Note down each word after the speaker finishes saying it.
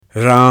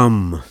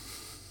राम।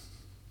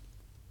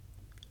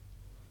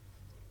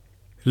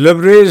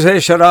 लबरेज है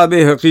शराब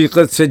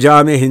हकीकत से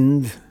जाम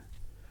हिंद,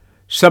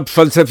 सब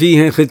फलसफी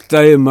हैं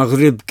खित्ता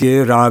मगरिब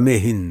के राम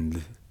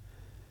हिंद।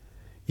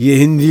 ये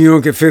हिंदियों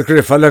के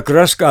फिक्र फलक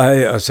रस का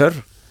है असर,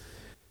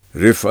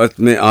 रिफ़अत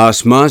में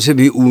आसमां से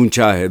भी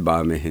ऊंचा है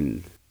बाम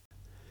हिंद।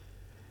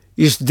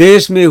 इस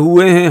देश में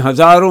हुए हैं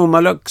हजारों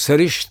मलक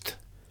सरिश्त,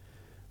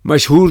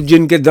 मशहूर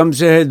जिनके दम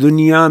से है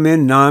दुनिया में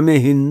नाम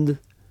हिंद।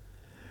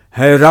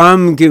 है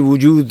राम के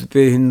वजूद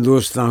पे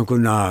हिंदुस्तान को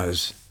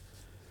नाज,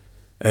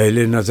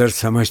 अहले नज़र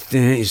समझते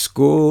हैं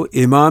इसको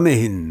इमाम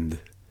हिंद।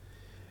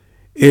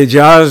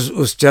 एजाज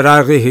उस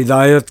चराग़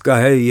हिदायत का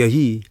है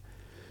यही,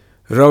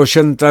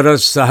 रोशन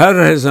तरस सहर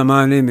है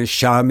ज़माने में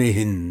शाम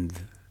हिंद।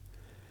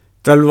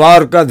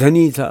 तलवार का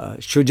धनी था,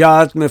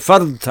 शुजाअत में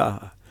फ़र्द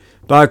था,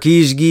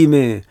 पाकीज़गी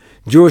में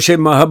जोश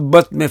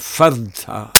महब्बत में फ़र्द था।